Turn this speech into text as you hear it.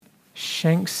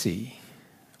Shanksy,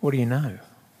 what do you know?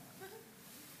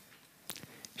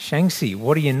 Shanksy,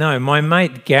 what do you know? My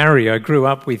mate Gary, I grew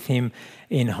up with him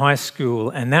in high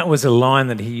school, and that was a line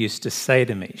that he used to say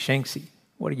to me, Shanksy,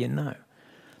 what do you know?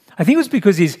 I think it was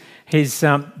because his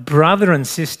brother and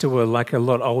sister were like a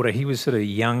lot older. He was sort of a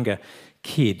younger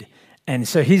kid. And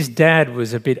so his dad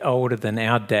was a bit older than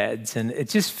our dads. And it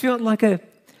just felt like a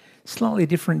slightly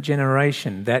different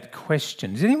generation, that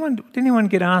question. Did anyone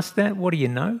get asked that? What do you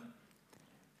know?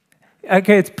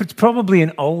 Okay, it's probably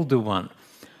an older one.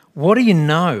 What do you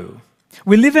know?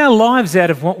 We live our lives out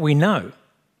of what we know.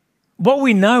 What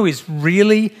we know is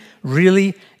really,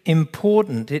 really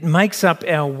important. It makes up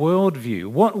our worldview,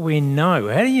 what we know.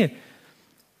 How do you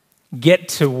get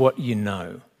to what you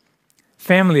know?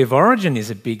 Family of origin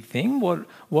is a big thing,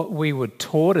 what we were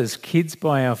taught as kids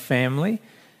by our family.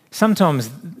 Sometimes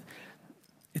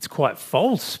it's quite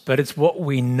false, but it's what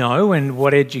we know and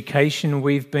what education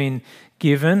we've been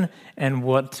given and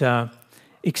what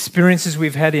experiences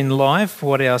we've had in life,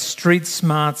 what our street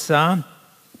smarts are.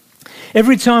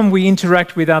 Every time we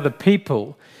interact with other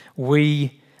people,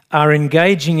 we are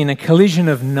engaging in a collision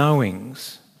of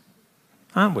knowings,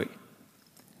 aren't we?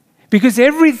 Because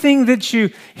everything that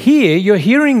you hear, you're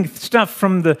hearing stuff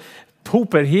from the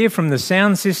pulpit here, from the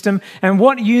sound system, and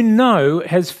what you know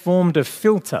has formed a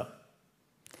filter.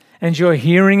 And you're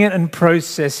hearing it and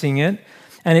processing it,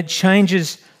 and it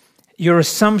changes your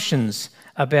assumptions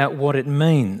about what it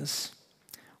means.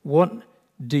 What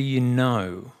do you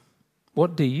know?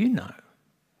 What do you know?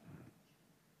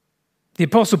 The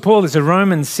Apostle Paul is a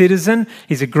Roman citizen.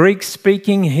 He's a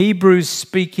Greek-speaking,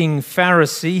 Hebrew-speaking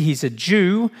Pharisee. He's a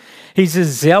Jew. He's a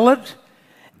zealot,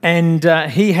 and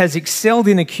he has excelled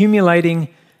in accumulating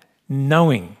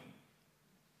knowing.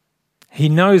 He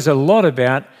knows a lot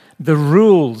about the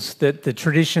rules that the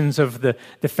traditions of the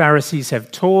Pharisees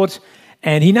have taught,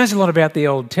 and he knows a lot about the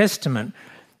Old Testament.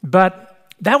 But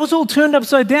that was all turned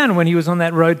upside down when he was on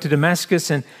that road to Damascus,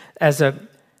 and as a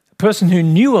person who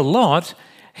knew a lot,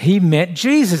 he met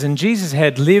Jesus, and Jesus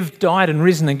had lived, died and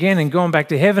risen again and gone back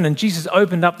to heaven, and Jesus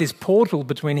opened up this portal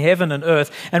between heaven and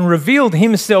earth and revealed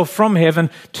himself from heaven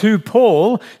to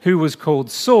Paul, who was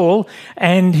called Saul,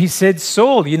 and he said,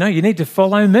 Saul, you need to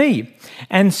follow me.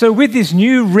 And so with this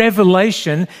new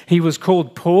revelation, he was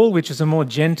called Paul, which is a more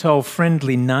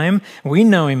Gentile-friendly name. We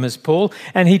know him as Paul,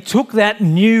 and he took that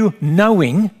new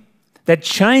knowing that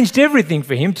changed everything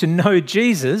for him to know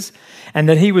Jesus and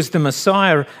that he was the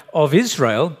Messiah of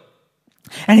Israel.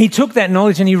 And he took that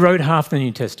knowledge and he wrote half the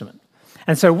New Testament.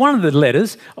 And so one of the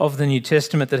letters of the New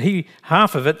Testament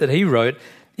half of it that he wrote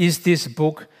is this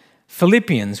book,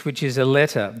 Philippians, which is a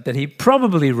letter that he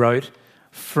probably wrote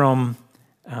from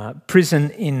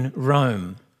prison in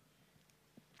Rome.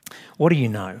 What do you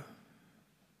know?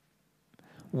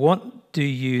 What do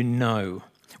you know?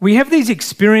 We have these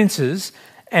experiences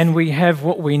and we have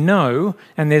what we know,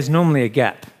 and there's normally a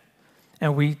gap.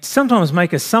 And we sometimes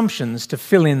make assumptions to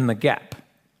fill in the gap.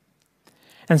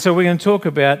 And so we're going to talk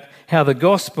about how the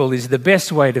gospel is the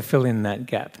best way to fill in that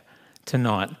gap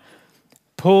tonight.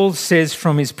 Paul says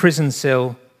from his prison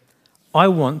cell, I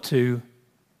want to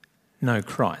know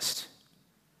Christ.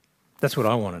 That's what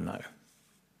I want to know.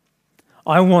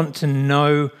 I want to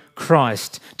know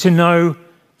Christ, to know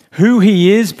who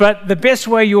he is, but the best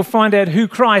way you'll find out who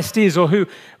Christ is or who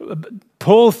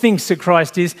Paul thinks that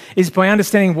Christ is by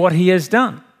understanding what he has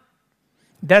done.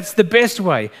 That's the best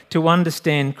way to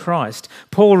understand Christ.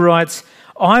 Paul writes,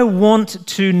 I want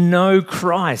to know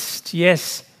Christ,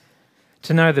 yes,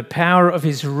 to know the power of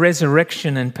his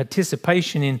resurrection and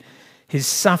participation in his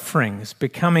sufferings,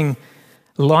 becoming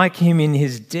like him in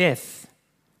his death,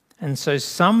 and so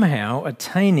somehow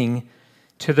attaining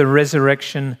to the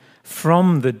resurrection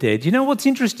from the dead. You know what's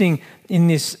interesting in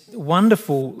this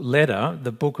wonderful letter,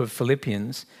 the book of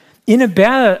Philippians? In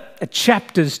about a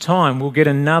chapter's time, we'll get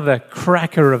another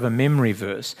cracker of a memory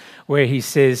verse where he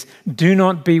says, do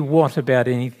not be what about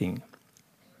anything?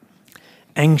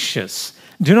 Anxious.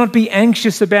 Do not be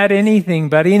anxious about anything,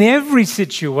 but in every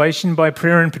situation, by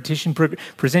prayer and petition,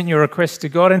 present your requests to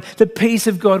God, and the peace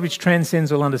of God, which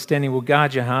transcends all understanding, will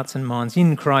guard your hearts and minds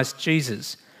in Christ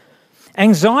Jesus.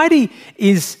 Anxiety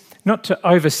is, not to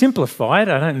oversimplify it,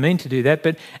 I don't mean to do that,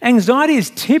 but anxiety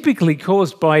is typically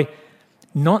caused by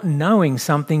not knowing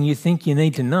something you think you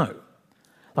need to know.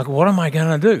 Like, what am I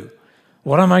going to do?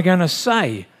 What am I going to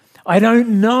say? I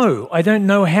don't know. I don't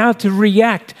know how to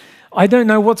react. I don't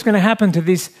know what's going to happen to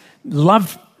these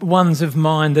loved ones of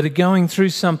mine that are going through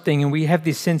something, and we have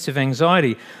this sense of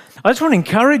anxiety. I just want to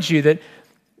encourage you that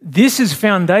this is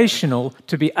foundational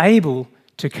to be able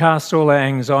to cast all our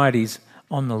anxieties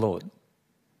on the Lord.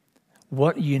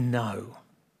 What you know.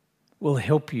 will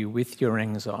help you with your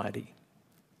anxiety.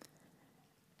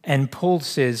 And Paul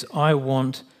says, I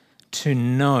want to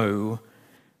know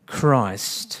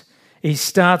Christ. He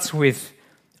starts with,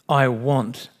 I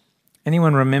want.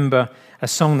 Anyone remember a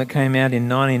song that came out in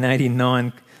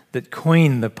 1989 that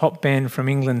Queen, the pop band from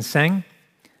England, sang?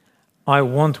 I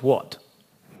want what?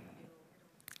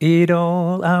 It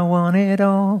all, I want it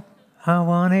all, I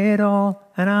want it all,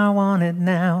 and I want it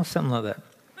now. Something like that.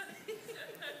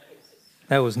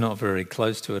 That was not very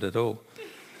close to it at all.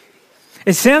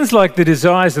 It sounds like the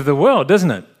desires of the world, doesn't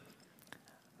it?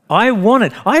 I want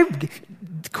it.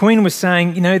 Queen was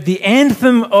saying, the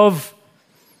anthem of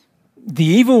the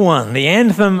evil one, the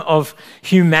anthem of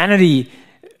humanity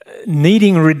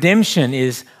needing redemption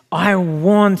is, I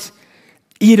want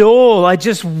it all. I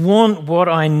just want what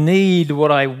I need,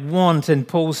 what I want. And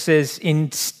Paul says,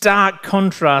 in stark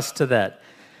contrast to that,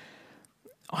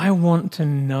 I want to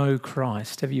know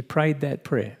Christ. Have you prayed that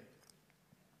prayer?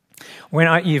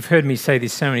 You've heard me say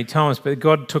this so many times, but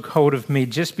God took hold of me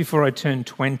just before I turned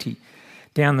 20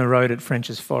 down the road at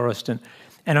French's Forest. And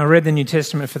I read the New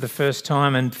Testament for the first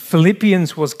time, and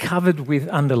Philippians was covered with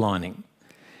underlining.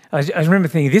 I remember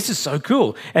thinking, this is so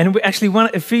cool. And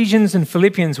Ephesians and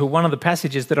Philippians were one of the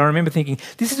passages that I remember thinking,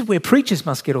 this is where preachers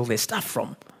must get all their stuff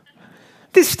from.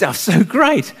 This stuff's so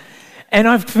great. And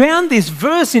I've found this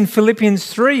verse in Philippians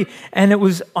 3, and it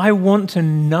was, I want to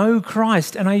know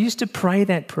Christ. And I used to pray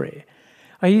that prayer.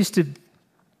 I used to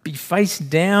be face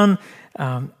down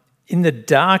in the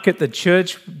dark at the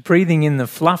church, breathing in the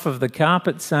fluff of the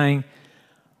carpet, saying,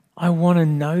 I want to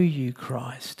know you,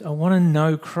 Christ. I want to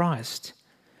know Christ.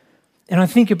 And I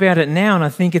think about it now, and I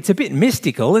think it's a bit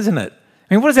mystical, isn't it?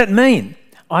 I mean, what does that mean?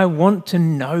 I want to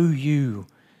know you,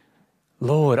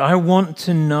 Lord. I want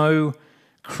to know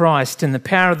Christ and the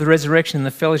power of the resurrection and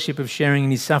the fellowship of sharing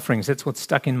in his sufferings. That's what's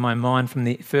stuck in my mind from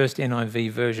the first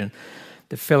NIV version,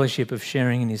 the fellowship of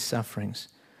sharing in his sufferings.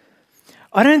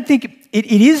 I don't think it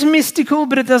is mystical,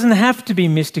 but it doesn't have to be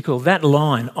mystical, that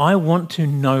line, I want to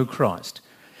know Christ.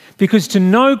 Because to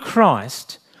know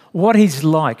Christ, what he's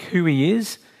like, who he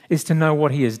is to know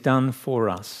what he has done for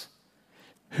us,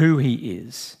 who he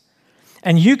is.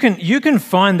 And you can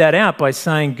find that out by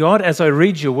saying, God, as I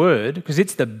read your word, because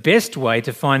it's the best way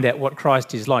to find out what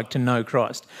Christ is like, to know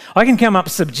Christ. I can come up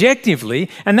subjectively,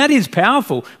 and that is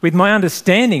powerful with my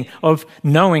understanding of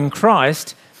knowing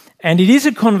Christ. And it is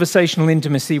a conversational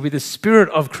intimacy with the Spirit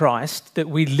of Christ that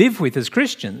we live with as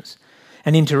Christians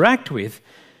and interact with.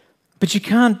 But you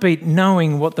can't beat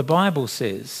knowing what the Bible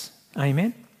says.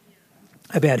 Amen?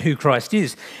 About who Christ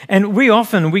is. And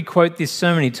we quote this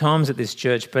so many times at this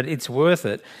church, but it's worth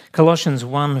it. Colossians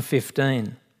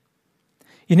 1:15.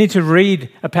 You need to read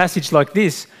a passage like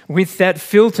this with that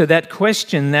filter, that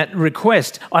question, that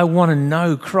request. I want to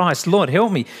know Christ. Lord,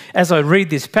 help me as I read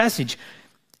this passage,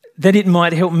 that it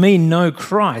might help me know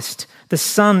Christ. The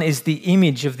Son is the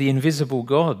image of the invisible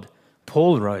God,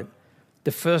 Paul wrote,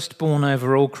 the firstborn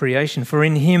over all creation. For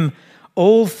in him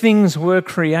all things were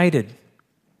created,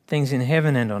 things in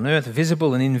heaven and on earth,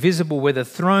 visible and invisible, whether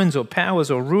thrones or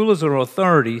powers or rulers or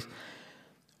authorities,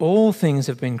 all things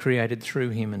have been created through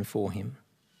him and for him.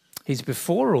 He's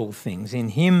before all things. In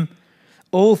him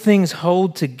all things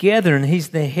hold together, and he's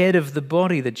the head of the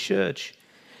body, the church.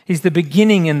 He's the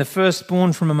beginning and the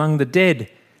firstborn from among the dead.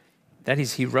 That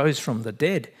is, he rose from the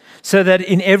dead, so that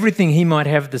in everything he might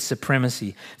have the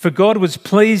supremacy. For God was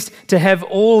pleased to have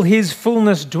all his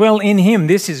fullness dwell in him.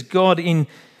 This is God in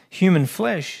human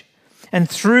flesh, and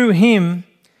through him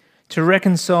to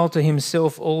reconcile to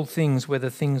himself all things, whether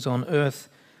things on earth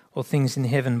or things in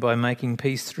heaven, by making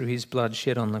peace through his blood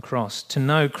shed on the cross. To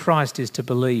know Christ is to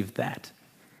believe that.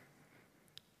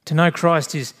 To know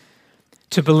Christ is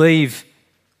to believe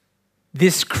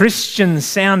this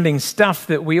Christian-sounding stuff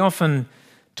that we often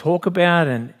talk about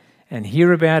and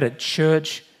hear about at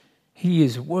church. He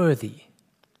is worthy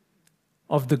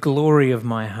of the glory of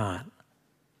my heart.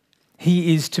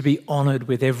 He is to be honoured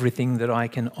with everything that I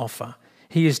can offer.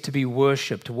 He is to be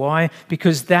worshipped. Why?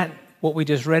 Because what we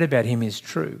just read about him is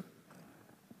true.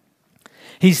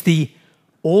 He's the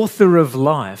author of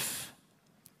life.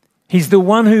 He's the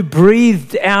one who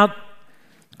breathed out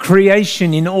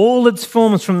creation in all its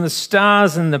forms, from the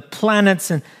stars and the planets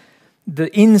and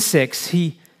the insects.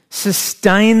 He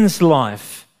sustains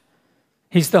life.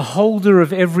 He's the holder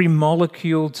of every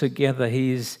molecule together.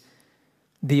 He is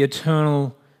the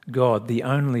eternal God, the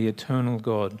only eternal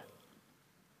God,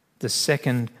 the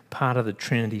second part of the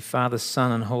Trinity, Father,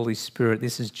 Son, and Holy Spirit.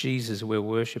 This is Jesus we're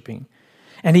worshipping.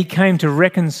 And he came to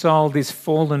reconcile this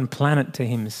fallen planet to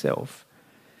himself.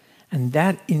 And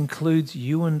that includes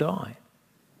you and I.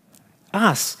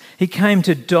 Us. He came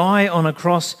to die on a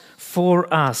cross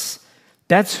for us.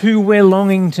 That's who we're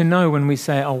longing to know when we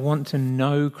say, I want to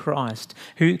know Christ.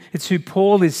 It's who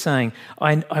Paul is saying,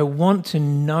 I want to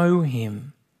know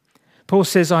him. Paul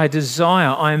says,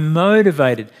 I'm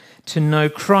motivated to know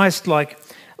Christ like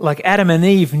Adam and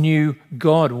Eve knew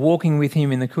God, walking with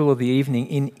him in the cool of the evening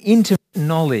in intimate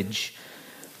knowledge.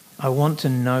 I want to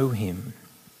know him.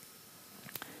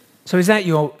 So is that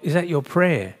your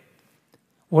prayer?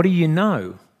 What do you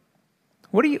know?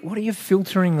 What are you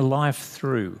filtering life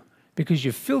through? Because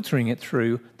you're filtering it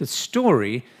through the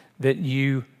story that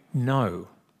you know.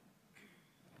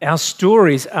 Our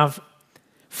stories are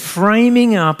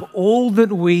framing up all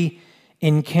that we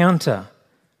encounter.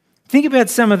 Think about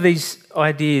some of these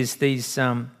ideas, these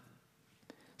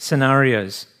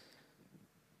scenarios.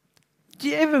 Do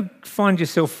you ever find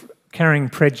yourself carrying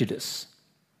prejudice?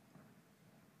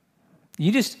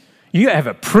 You have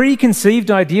a preconceived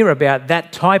idea about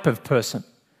that type of person.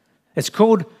 It's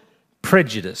called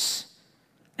prejudice,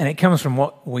 and it comes from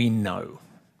what we know.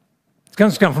 It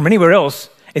doesn't come from anywhere else.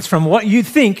 It's from what you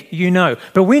think you know.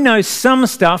 But we know some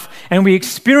stuff, and we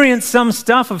experience some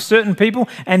stuff of certain people,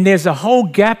 and there's a whole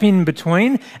gap in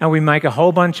between, and we make a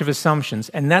whole bunch of assumptions,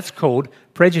 and that's called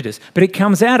prejudice. But it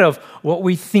comes out of what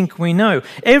we think we know.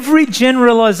 Every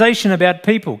generalization about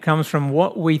people comes from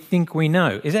what we think we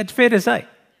know. Is that fair to say?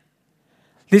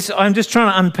 I'm just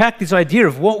trying to unpack this idea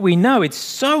of what we know. It's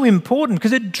so important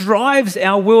because it drives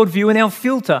our worldview and our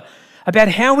filter about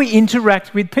how we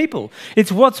interact with people.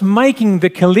 It's what's making the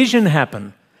collision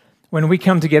happen when we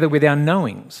come together with our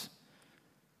knowings.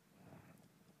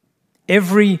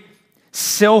 Every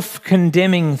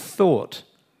self-condemning thought,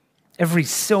 every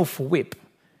self-whip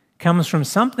comes from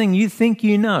something you think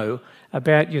you know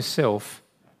about yourself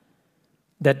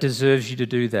that deserves you to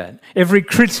do that. Every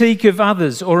critique of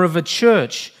others or of a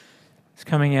church is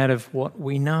coming out of what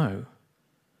we know.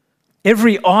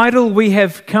 Every idol we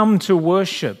have come to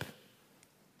worship.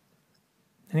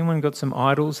 Anyone got some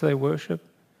idols they worship?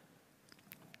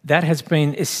 That has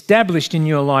been established in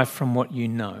your life from what you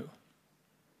know.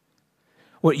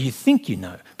 What you think you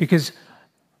know. Because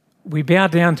we bow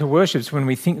down to worships when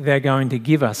we think they're going to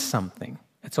give us something.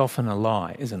 It's often a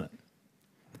lie, isn't it?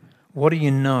 What do you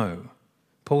know?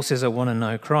 Paul says, I want to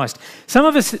know Christ. Some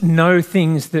of us know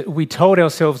things that we told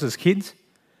ourselves as kids,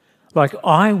 like,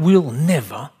 I will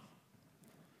never.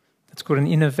 That's called an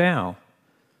inner vow.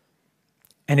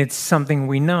 And it's something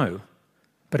we know,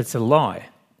 but it's a lie.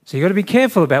 So you've got to be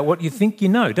careful about what you think you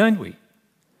know, don't we?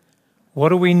 What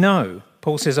do we know?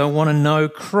 Paul says, I want to know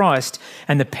Christ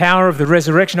and the power of the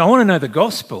resurrection. I want to know the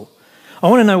gospel. I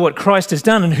want to know what Christ has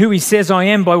done and who he says I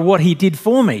am by what he did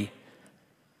for me.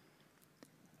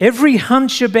 Every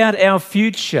hunch about our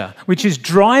future, which is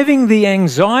driving the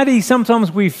anxiety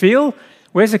sometimes we feel,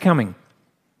 where's it coming?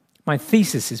 My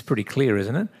thesis is pretty clear,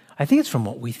 isn't it? I think it's from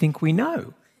what we think we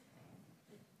know.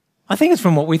 I think it's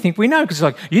from what we think we know. Because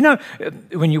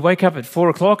when you wake up at 4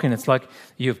 o'clock and it's like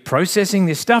you're processing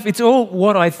this stuff, it's all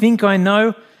what I think I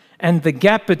know, and the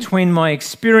gap between my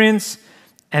experience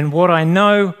and what I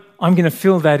know, I'm going to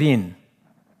fill that in.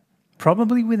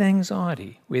 Probably with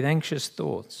anxiety, with anxious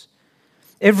thoughts.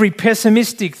 Every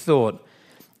pessimistic thought,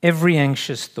 every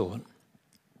anxious thought.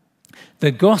 The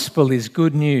gospel is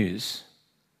good news.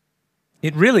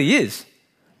 It really is.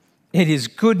 It is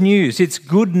good news. It's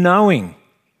good knowing.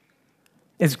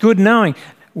 It's good knowing.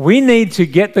 We need to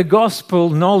get the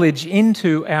gospel knowledge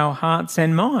into our hearts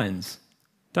and minds,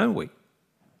 don't we?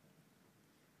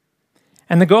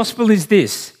 And the gospel is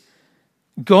this: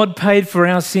 God paid for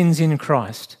our sins in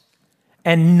Christ.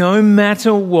 And no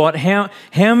matter what, how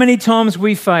many times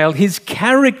we fail, his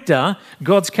character,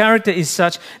 God's character, is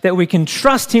such that we can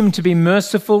trust him to be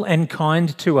merciful and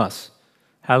kind to us.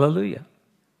 Hallelujah.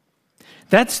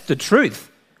 That's the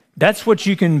truth. That's what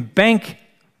you can bank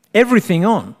everything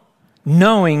on,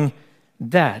 knowing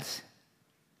that.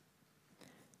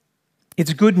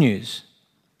 It's good news.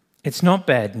 It's not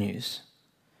bad news.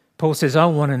 Paul says, I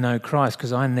want to know Christ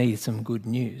because I need some good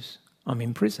news. I'm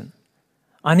in prison.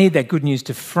 I need that good news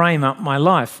to frame up my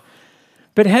life.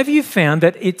 But have you found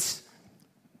that it's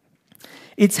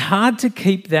hard to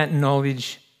keep that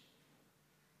knowledge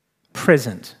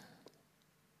present?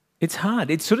 It's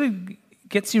hard. It sort of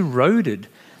gets eroded.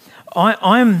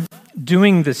 I'm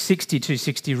doing the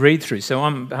 60-60 read-through, so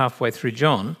I'm halfway through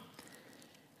John.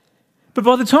 But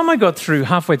by the time I got through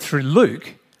halfway through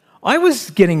Luke, I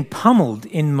was getting pummeled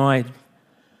in not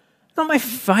my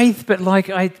faith, but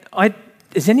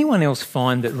does anyone else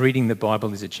find that reading the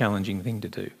Bible is a challenging thing to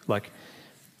do? Like,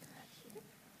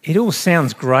 it all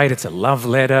sounds great. It's a love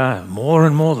letter, more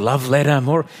and more love letter,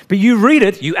 more. But you read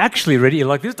it, you actually read it, you're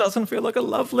like, this doesn't feel like a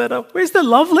love letter. Where's the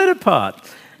love letter part?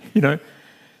 You know,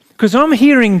 because I'm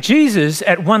hearing Jesus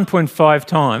at 1.5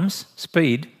 times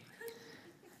speed.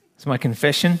 It's my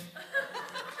confession.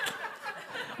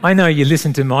 I know you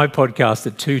listen to my podcast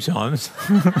at 2 times.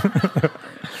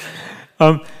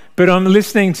 But I'm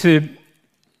listening to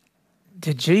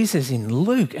Jesus in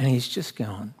Luke, and he's just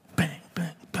going bang,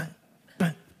 bang, bang,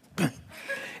 bang, bang.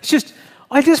 It's just,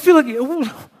 I just feel like,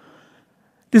 oh,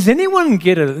 does anyone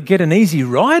get an easy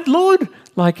ride, Lord?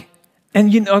 Like,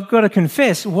 and you know, I've got to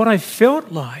confess what I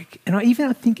felt like, and I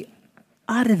think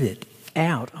uttered it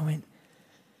out. I went,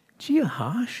 gee, you're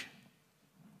harsh.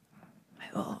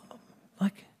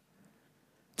 Like,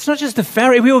 it's not just the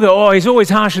Pharisees. We all go, oh, he's always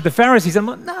harsh with the Pharisees. I'm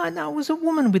like, no, it was a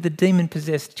woman with a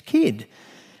demon-possessed kid.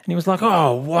 And he was like,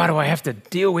 oh, why do I have to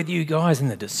deal with you guys and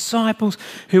the disciples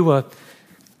who are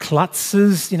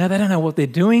klutzes? You know, they don't know what they're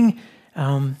doing.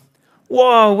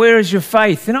 Whoa, where is your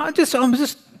faith? And I'm just,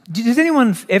 has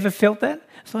anyone ever felt that?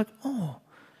 It's like, oh.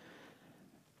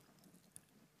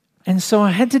 And so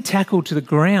I had to tackle to the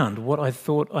ground what I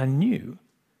thought I knew.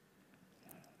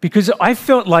 Because I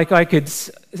felt like I could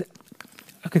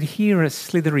hear a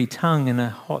slithery tongue and a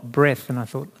hot breath, and I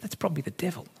thought, that's probably the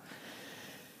devil.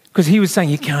 Because he was saying,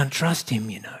 you can't trust him,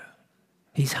 you know.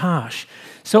 He's harsh.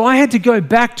 So I had to go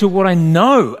back to what I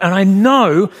know, and I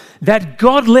know that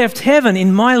God left heaven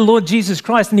in my Lord Jesus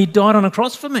Christ, and he died on a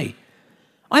cross for me.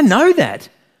 I know that.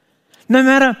 No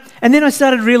matter, and then I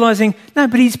started realizing, no,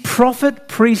 but he's prophet,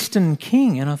 priest, and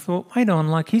king. And I thought, wait on,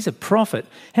 like he's a prophet.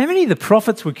 How many of the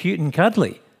prophets were cute and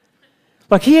cuddly?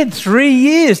 Like he had 3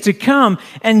 years to come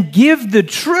and give the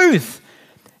truth.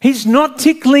 He's not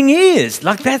tickling ears.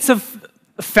 Like that's a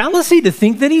fallacy to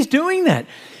think that he's doing that.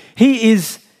 He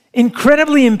is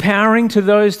incredibly empowering to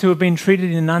those who have been treated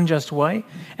in an unjust way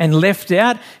and left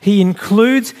out.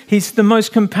 He's the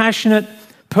most compassionate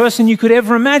person you could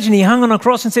ever imagine. He hung on a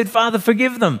cross and said, Father,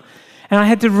 forgive them. And I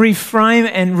had to reframe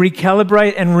and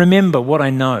recalibrate and remember what I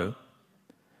know.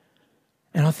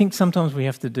 And I think sometimes we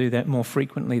have to do that more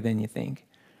frequently than you think.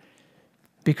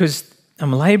 Because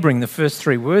I'm labouring the first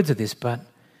 3 words of this, but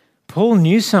Paul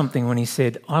knew something when he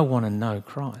said, I want to know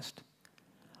Christ.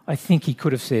 I think he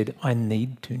could have said, I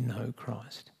need to know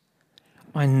Christ.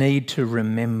 I need to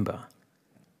remember.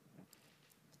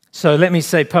 So let me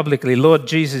say publicly, Lord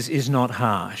Jesus is not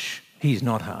harsh. He's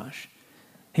not harsh.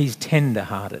 He's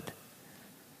tender-hearted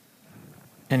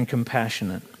and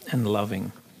compassionate and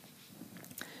loving.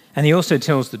 And he also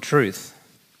tells the truth.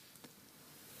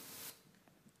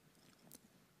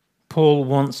 Paul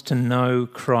wants to know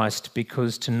Christ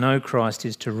because to know Christ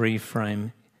is to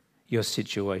reframe your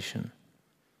situation.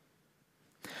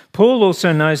 Paul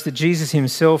also knows that Jesus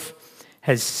himself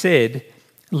has said,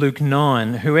 Luke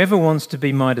 9, whoever wants to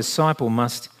be my disciple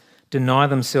must deny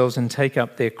themselves and take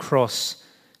up their cross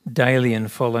daily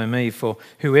and follow me. For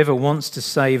whoever wants to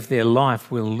save their life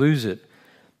will lose it,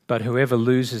 but whoever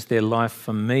loses their life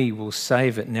for me will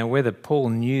save it. Now, whether Paul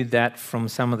knew that from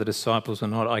some of the disciples or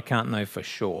not, I can't know for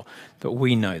sure, but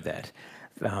we know that.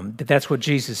 That's what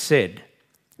Jesus said.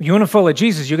 If you want to follow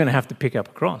Jesus, you're going to have to pick up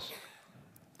a cross.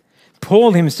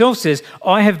 Paul himself says,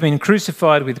 I have been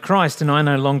crucified with Christ and I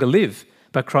no longer live,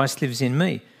 but Christ lives in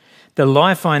me. The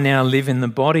life I now live in the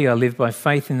body, I live by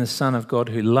faith in the Son of God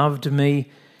who loved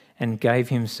me and gave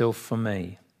himself for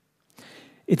me.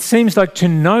 It seems like to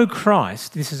know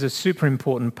Christ, this is a super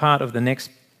important part of the next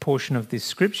portion of this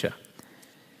scripture.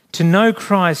 To know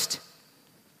Christ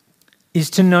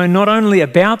is to know not only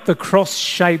about the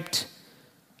cross-shaped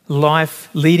life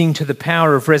leading to the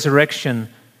power of resurrection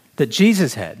that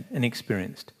Jesus had and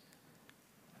experienced,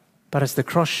 but it's the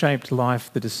cross-shaped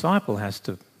life the disciple has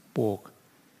to walk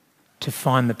to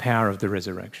find the power of the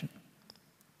resurrection.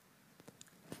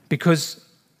 Because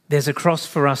there's a cross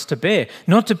for us to bear,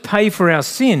 not to pay for our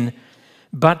sin,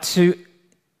 but to,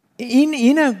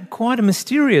 in a quite a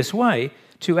mysterious way,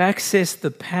 to access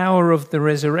the power of the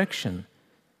resurrection.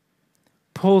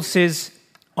 Paul says,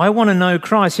 I want to know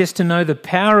Christ, yes, to know the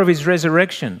power of his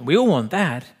resurrection. We all want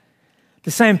that.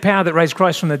 The same power that raised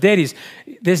Christ from the dead is,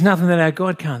 there's nothing that our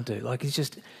God can't do. Like it's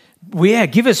just,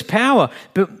 give us power.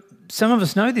 But some of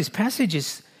us know this passage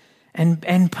is,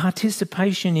 and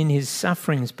participation in his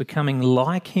sufferings, becoming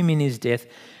like him in his death,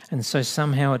 and so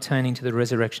somehow attaining to the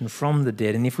resurrection from the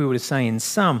dead. And if we were to say in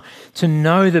sum, to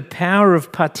know the power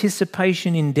of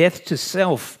participation in death to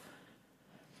self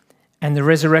and the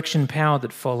resurrection power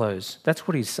that follows. That's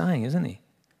what he's saying, isn't he?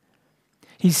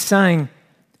 He's saying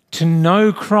To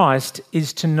know Christ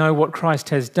is to know what Christ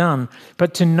has done,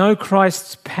 but to know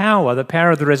Christ's power, the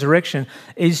power of the resurrection,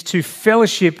 is to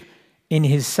fellowship in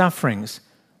his sufferings,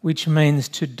 which means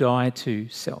to die to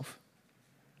self,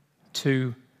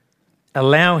 to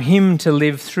allow him to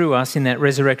live through us in that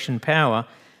resurrection power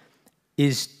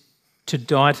is to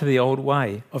die to the old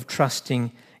way of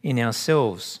trusting in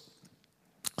ourselves.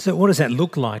 So what does that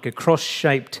look like? A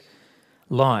cross-shaped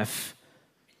life.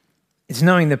 It's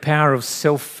knowing the power of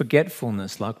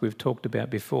self-forgetfulness, like we've talked about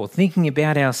before, thinking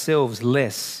about ourselves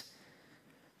less.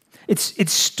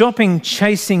 It's stopping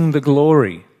chasing the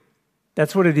glory.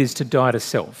 That's what it is to die to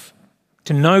self,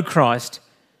 to know Christ,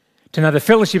 to know the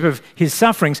fellowship of his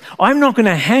sufferings. I'm not going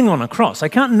to hang on a cross. I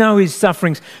can't know his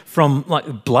sufferings from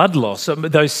like blood loss,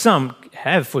 though some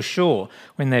have for sure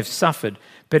when they've suffered,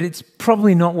 but it's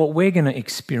probably not what we're going to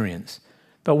experience.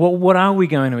 But what are we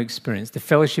going to experience? The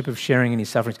fellowship of sharing in his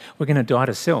sufferings. We're going to die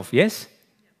to self, yes?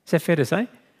 Is that fair to say?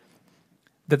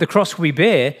 That the cross we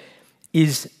bear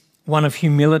is one of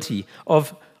humility,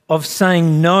 of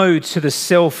saying no to the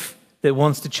self that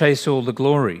wants to chase all the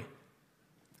glory.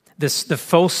 The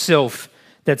false self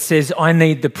that says, I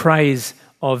need the praise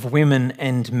of women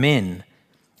and men.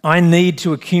 I need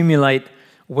to accumulate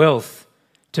wealth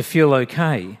to feel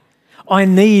okay. I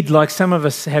need, like some of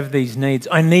us have these needs,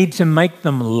 I need to make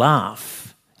them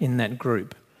laugh in that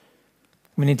group.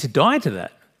 We need to die to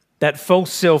that. That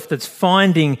false self that's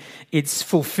finding its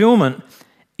fulfillment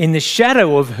in the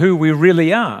shadow of who we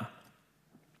really are.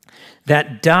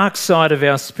 That dark side of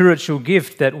our spiritual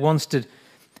gift that wants to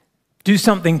do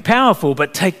something powerful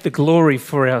but take the glory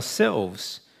for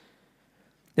ourselves.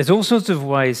 There's all sorts of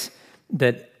ways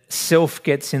that self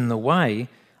gets in the way.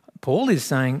 Paul is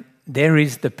saying there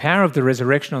is the power of the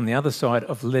resurrection on the other side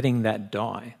of letting that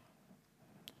die,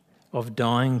 of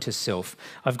dying to self.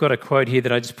 I've got a quote here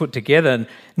that I just put together.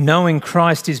 Knowing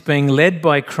Christ is being led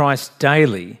by Christ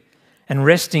daily and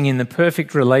resting in the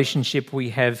perfect relationship we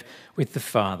have with the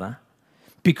Father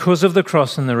because of the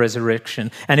cross and the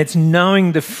resurrection. And it's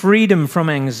knowing the freedom from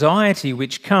anxiety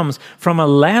which comes from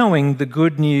allowing the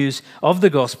good news of the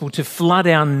gospel to flood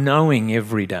our knowing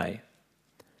every day.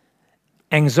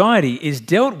 Anxiety is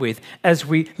dealt with as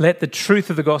we let the truth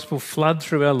of the gospel flood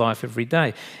through our life every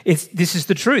day. This is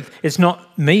the truth. It's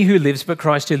not me who lives, but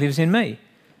Christ who lives in me.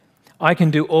 I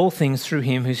can do all things through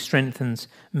him who strengthens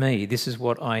me. This is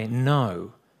what I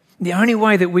know. The only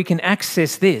way that we can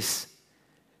access this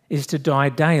is to die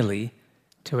daily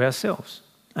to ourselves.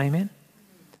 Amen?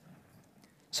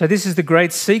 So this is the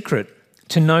great secret.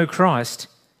 To know Christ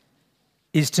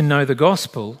is to know the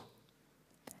gospel.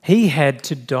 He had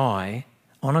to die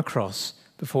on a cross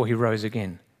before he rose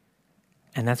again.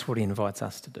 And that's what he invites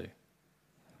us to do.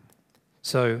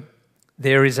 So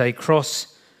there is a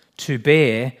cross to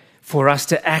bear for us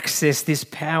to access this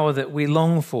power that we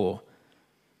long for.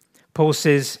 Paul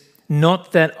says,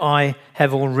 not that I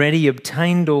have already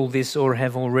obtained all this or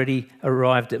have already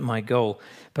arrived at my goal,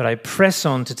 but I press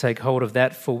on to take hold of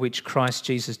that for which Christ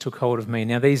Jesus took hold of me.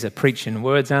 Now, these are preaching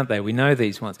words, aren't they? We know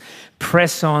these ones.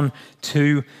 Press on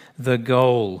to the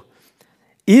goal.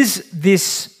 Is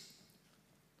this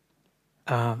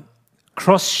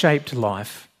cross-shaped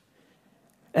life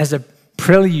as a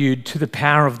prelude to the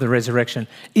power of the resurrection,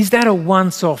 is that a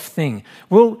once-off thing?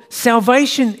 Well,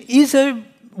 salvation is a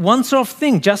once-off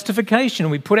thing, justification.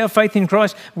 We put our faith in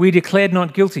Christ, we're declared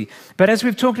not guilty. But as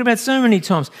we've talked about so many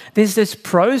times, there's this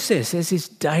process, there's this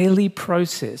daily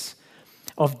process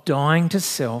of dying to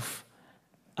self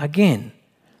again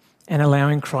and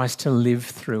allowing Christ to live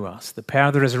through us. The power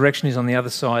of the resurrection is on the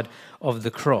other side of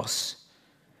the cross.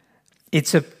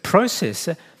 It's a process.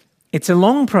 It's a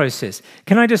long process.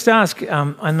 Can I just ask,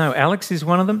 I know Alex is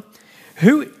one of them.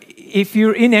 Who, if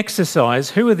you're in exercise,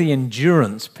 who are the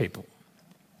endurance people?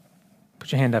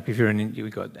 Put your hand up if you're in.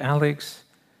 We've got Alex,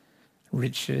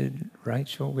 Richard,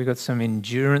 Rachel. We've got some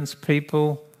endurance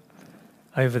people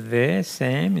over there.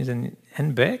 Sam is in,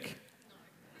 and Beck.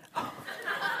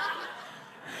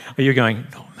 Are you going,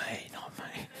 not me, not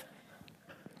me?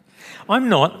 I'm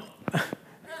not.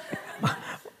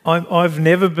 I've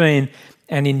never been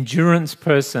an endurance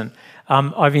person.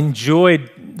 I've enjoyed,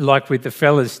 like with the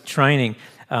fellas training,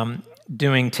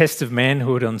 doing tests of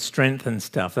manhood on strength and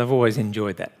stuff. I've always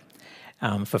enjoyed that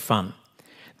for fun.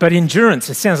 But endurance,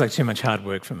 it sounds like too much hard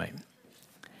work for me.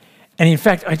 And in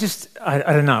fact, I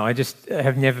don't know, I just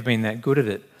have never been that good at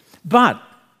it. But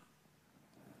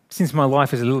since my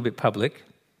life is a little bit public,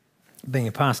 being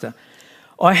a pastor,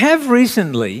 I have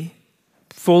recently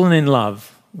fallen in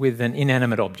love with an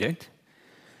inanimate object.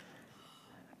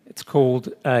 It's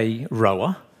called a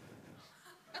rower.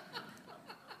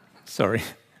 Sorry.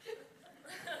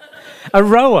 a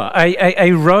rower,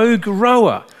 a rogue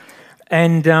rower.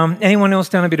 And anyone else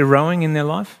done a bit of rowing in their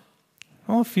life?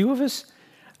 Oh, a few of us.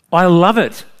 I love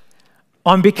it.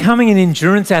 I'm becoming an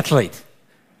endurance athlete.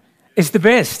 It's the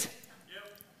best.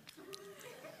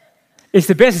 It's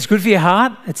the best. It's good for your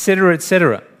heart, etc.,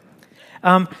 etc.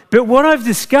 But what I've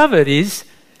discovered is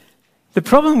the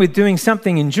problem with doing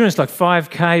something endurance like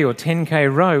 5K or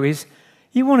 10K row is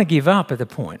you want to give up at the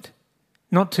point,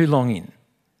 not too long in.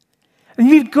 And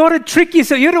you've got to trick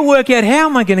yourself. You've got to work out, how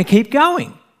am I going to keep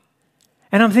going?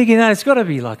 And I'm thinking, no, it's got to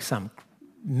be like some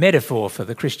metaphor for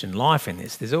the Christian life in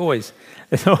this. There's always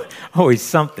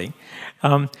something.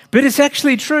 But it's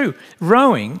actually true.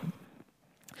 Rowing,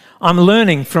 I'm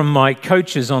learning from my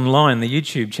coaches online, the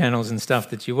YouTube channels and stuff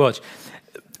that you watch.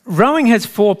 Rowing has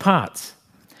 4 parts.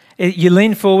 You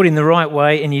lean forward in the right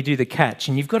way and you do the catch.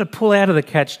 And you've got to pull out of the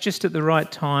catch just at the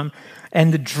right time.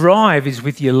 And the drive is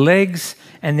with your legs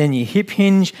and then your hip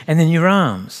hinge and then your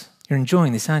arms. You're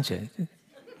enjoying this, aren't you?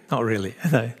 Not really, are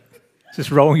they?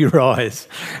 Just roll your eyes.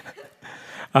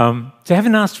 So I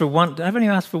haven't asked for one. I've only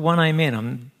asked for one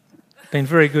amen. I've been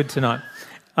very good tonight.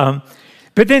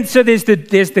 But then, so there's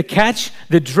the catch,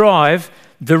 the drive,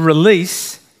 the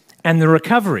release, and the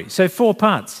recovery. So 4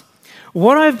 parts.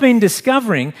 What I've been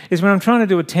discovering is when I'm trying to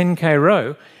do a 10K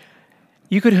row,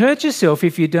 you could hurt yourself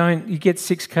if you get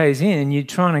 6Ks in and you're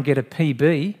trying to get a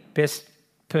PB,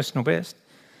 personal best.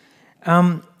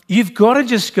 You've got to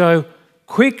just go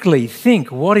quickly think,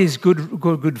 what is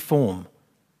good form?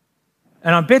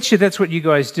 And I bet you that's what you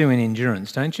guys do in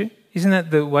endurance, don't you? Isn't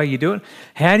that the way you do it?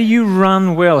 How do you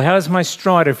run well? How's my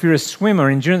stride? If you're a swimmer,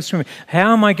 endurance swimmer,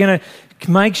 how am I going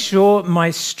to make sure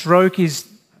my stroke is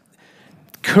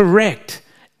correct?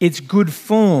 It's good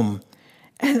form.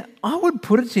 And I would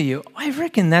put it to you, I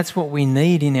reckon that's what we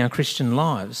need in our Christian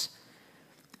lives.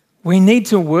 We need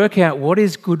to work out what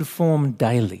is good form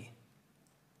daily.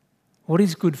 What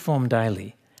is good form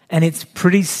daily? And it's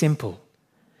pretty simple.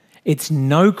 It's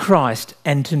know Christ,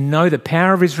 and to know the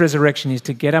power of his resurrection is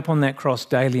to get up on that cross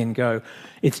daily and go,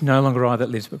 it's no longer I that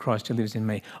lives, but Christ who lives in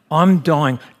me. I'm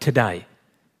dying today.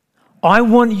 I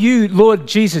want you, Lord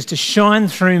Jesus, to shine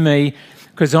through me,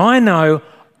 because I know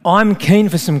I'm keen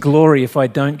for some glory if I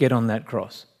don't get on that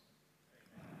cross.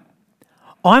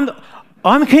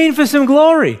 I'm keen for some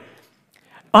glory.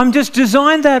 I'm just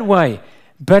designed that way.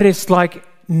 But it's like,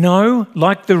 no,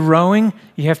 like the rowing,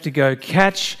 you have to go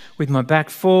catch with my back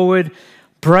forward,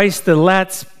 brace the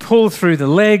lats, pull through the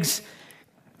legs,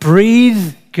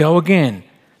 breathe, go again.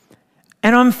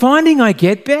 And I'm finding I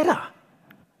get better.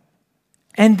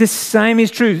 And the same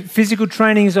is true. Physical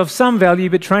training is of some value,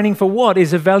 but training for what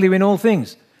is of value in all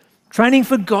things? Training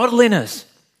for godliness.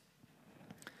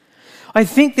 I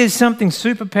think there's something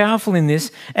super powerful in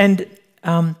this, and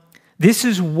this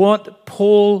is what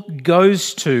Paul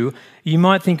goes to. You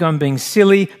might think I'm being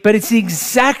silly, but it's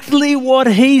exactly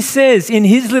what he says in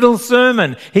his little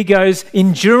sermon. He goes,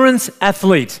 endurance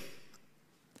athlete.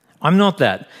 I'm not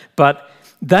that, but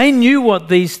they knew what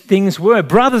these things were.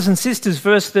 Brothers and sisters,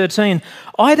 verse 13,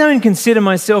 I don't consider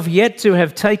myself yet to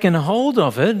have taken hold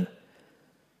of it,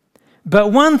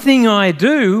 but one thing I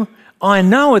do, I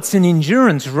know it's an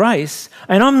endurance race,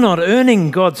 and I'm not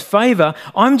earning God's favour.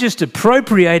 I'm just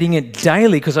appropriating it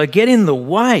daily because I get in the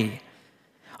way.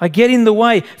 I get in the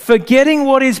way, forgetting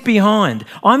what is behind.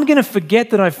 I'm going to forget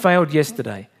that I failed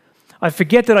yesterday. I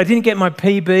forget that I didn't get my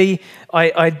PB.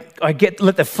 I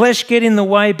let the flesh get in the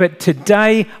way, but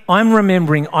today I'm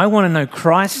remembering I want to know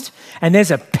Christ, and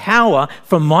there's a power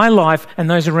for my life and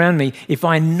those around me. If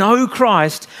I know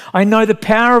Christ, I know the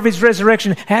power of his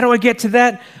resurrection. How do I get to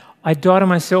that? I die to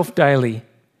myself daily,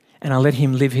 and I let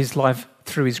him live his life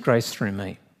through his grace through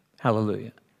me.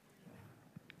 Hallelujah.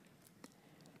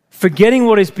 Forgetting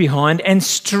what is behind and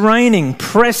straining,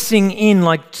 pressing in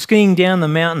like skiing down the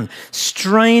mountain,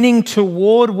 straining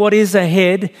toward what is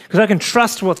ahead, because I can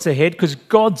trust what's ahead because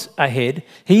God's ahead.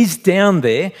 He's down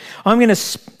there. I'm going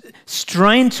to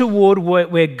strain toward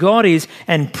where God is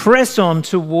and press on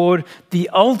toward the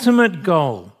ultimate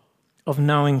goal of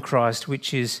knowing Christ,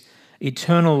 which is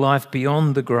eternal life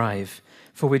beyond the grave,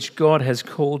 for which God has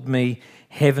called me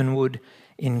heavenward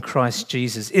in Christ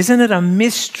Jesus. Isn't it a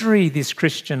mystery, this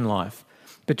Christian life,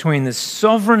 between the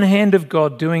sovereign hand of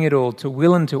God doing it all to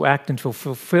will and to act and to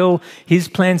fulfill his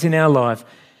plans in our life,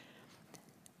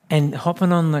 and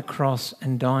hopping on the cross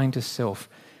and dying to self,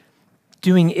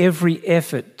 doing every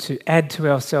effort to add to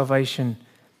our salvation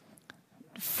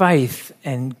faith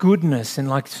and goodness, and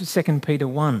like 2 Peter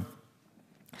 1.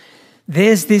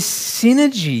 There's this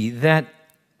synergy that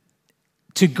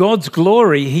to God's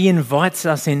glory he invites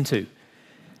us into.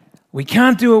 We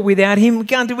can't do it without him. We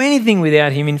can't do anything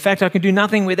without him. In fact, I can do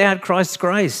nothing without Christ's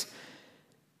grace.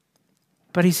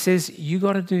 But he says, you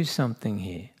got to do something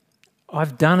here.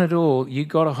 I've done it all. You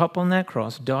got to hop on that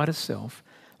cross, die to self.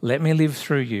 Let me live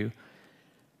through you.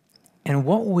 And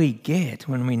what we get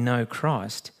when we know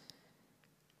Christ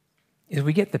is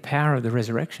we get the power of the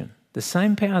resurrection. The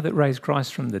same power that raised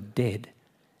Christ from the dead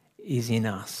is in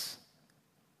us.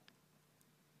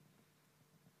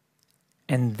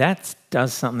 And that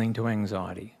does something to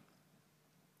anxiety,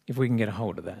 if we can get a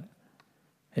hold of that.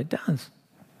 It does.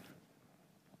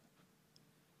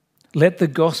 Let the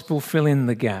gospel fill in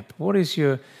the gap. What is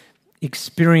your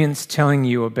experience telling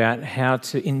you about how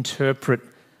to interpret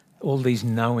all these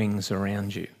knowings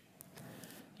around you?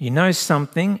 You know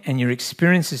something and your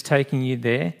experience is taking you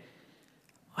there.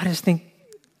 I just think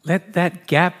let that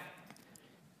gap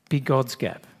be God's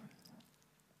gap.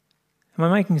 Am I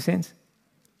making sense?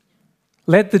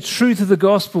 Let the truth of the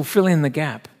gospel fill in the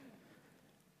gap.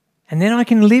 And then I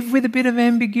can live with a bit of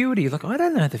ambiguity. Like, I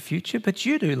don't know the future, but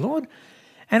you do, Lord.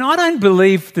 And I don't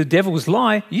believe the devil's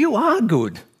lie. You are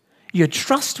good. You're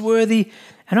trustworthy.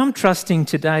 And I'm trusting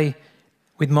today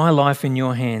with my life in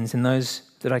your hands and those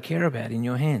that I care about in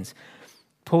your hands.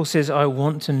 Paul says, I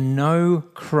want to know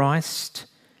Christ.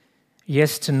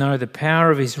 Yes, to know the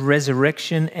power of his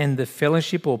resurrection and the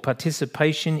fellowship or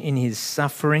participation in his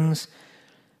sufferings,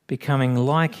 becoming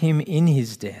like him in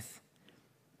his death,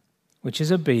 which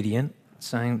is obedient,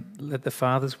 saying, let the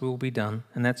Father's will be done.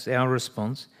 And that's our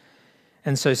response.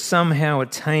 And so somehow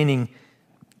attaining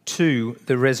to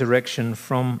the resurrection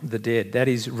from the dead. That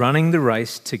is running the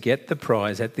race to get the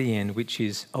prize at the end, which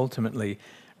is ultimately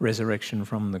resurrection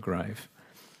from the grave.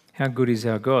 How good is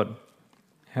our God?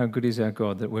 How good is our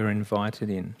God that we're invited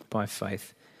in by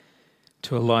faith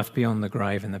to a life beyond the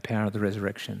grave and the power of the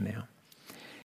resurrection now.